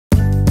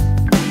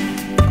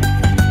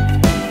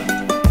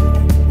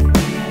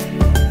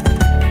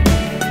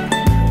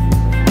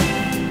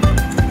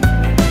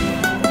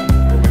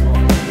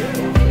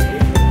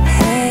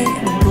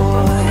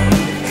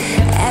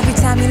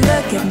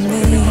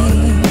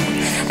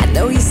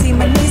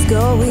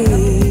go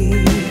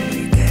weak,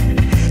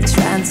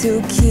 trying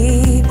to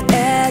keep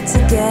it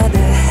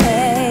together.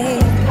 Hey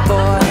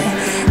boy,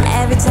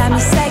 every time you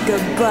say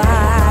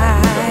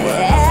goodbye,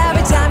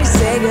 every time you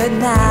say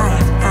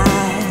goodnight,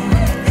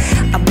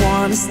 I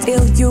wanna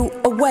steal you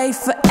away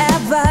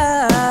forever.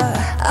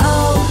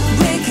 Oh,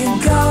 we can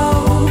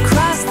go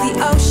across the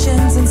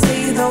oceans and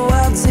see the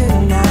world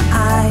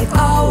tonight.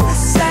 Oh,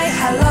 say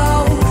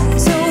hello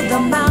to the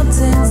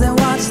mountains and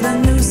watch the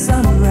new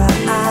sunrise.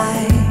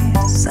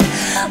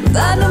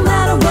 But no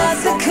matter what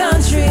the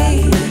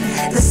country,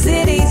 the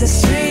city, the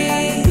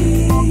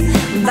street,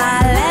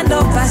 by land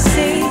or by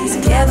sea,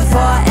 together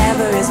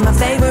forever is my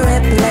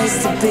favorite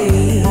place to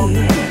be.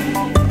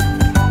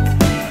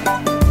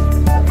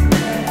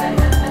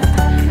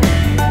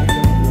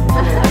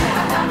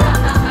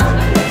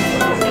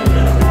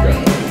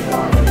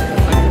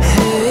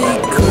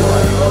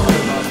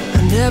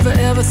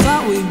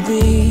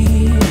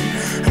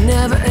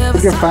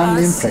 With your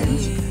family and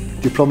friends,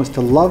 do you promise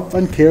to love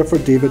and care for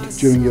David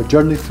during your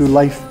journey through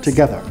life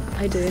together?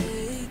 I do.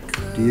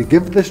 Do you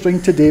give this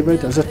ring to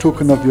David as a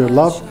token of your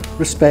love,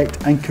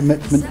 respect and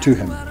commitment to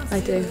him?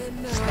 I do.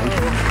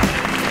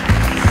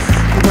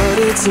 But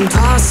it's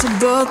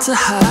impossible to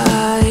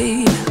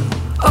hide.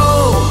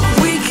 Oh,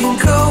 we can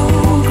go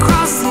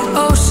across the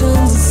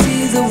oceans and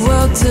see the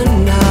world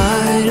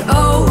tonight.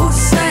 Oh,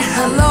 say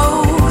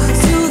hello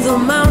to the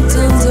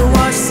mountains and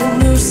watch the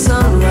new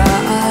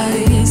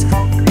sunrise.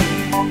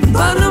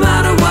 But no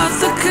matter what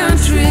the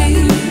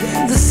country,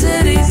 the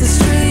city, the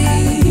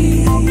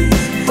street,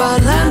 by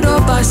land or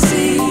by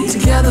sea,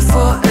 together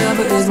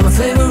forever is my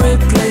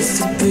favorite place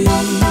to be.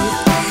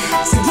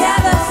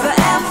 Together forever.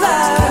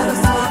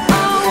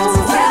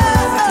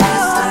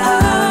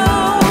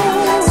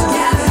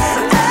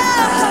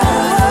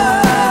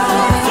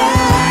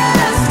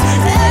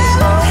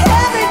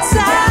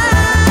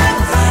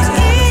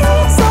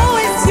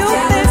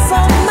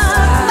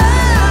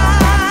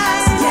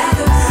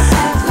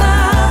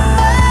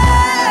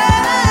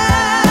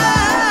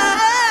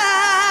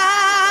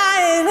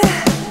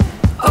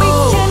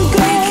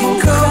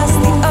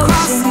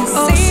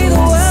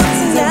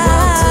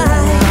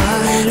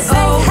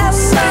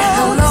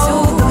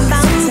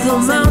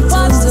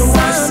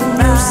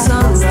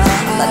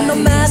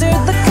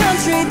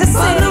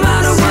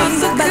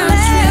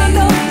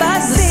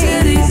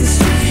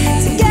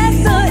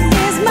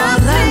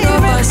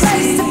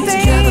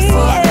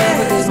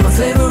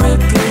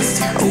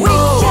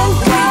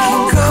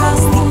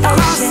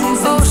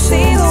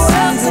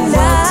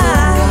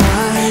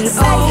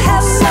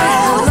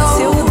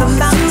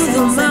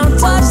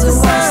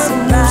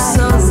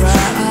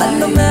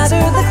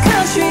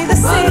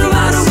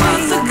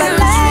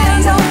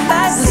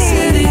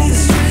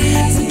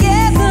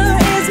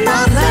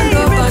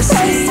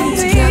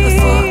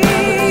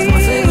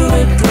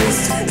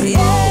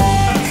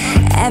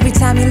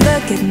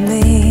 At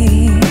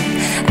me,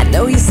 I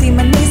know you see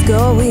my knees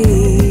go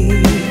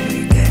weak,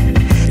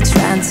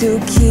 trying to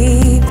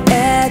keep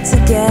it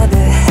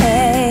together.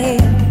 Hey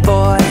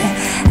boy,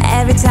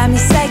 every time you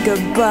say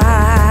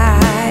goodbye,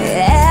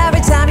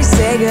 every time you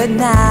say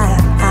goodnight,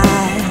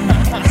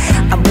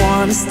 I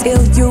wanna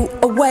steal you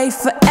away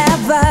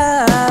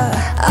forever.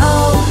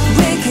 Oh,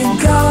 we can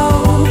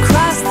go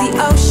across the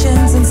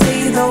oceans and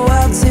see the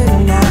world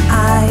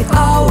tonight.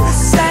 Oh,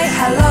 say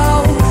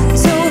hello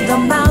to the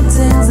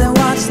mountains and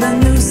watch the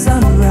new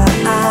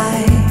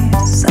sunrise.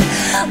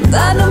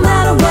 But no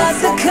matter what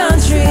the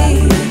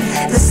country,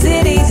 the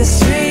city, the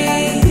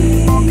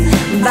street,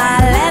 by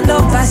land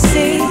or by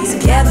sea,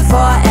 together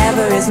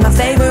forever is my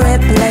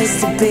favorite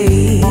place to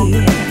be.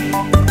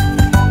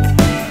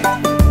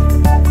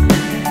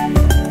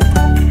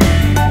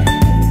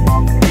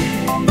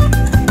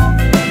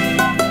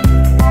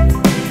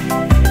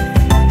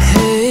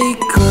 Hey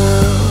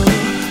girl,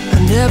 I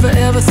never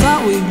ever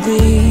thought we'd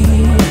be,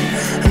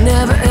 I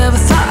never ever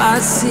thought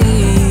I'd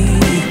see.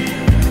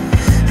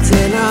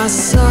 Then I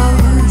saw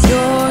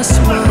your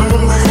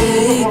smile.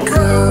 Hey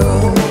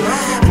girl,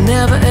 I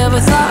never ever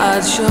thought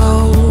I'd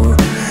show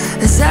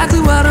exactly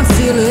what I'm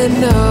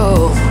feeling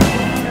now.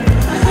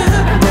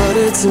 But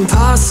it's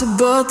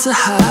impossible to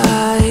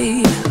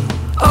hide.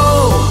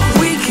 Oh,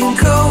 we can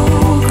go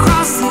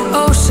across the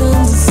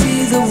oceans and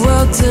see the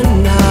world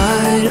tonight.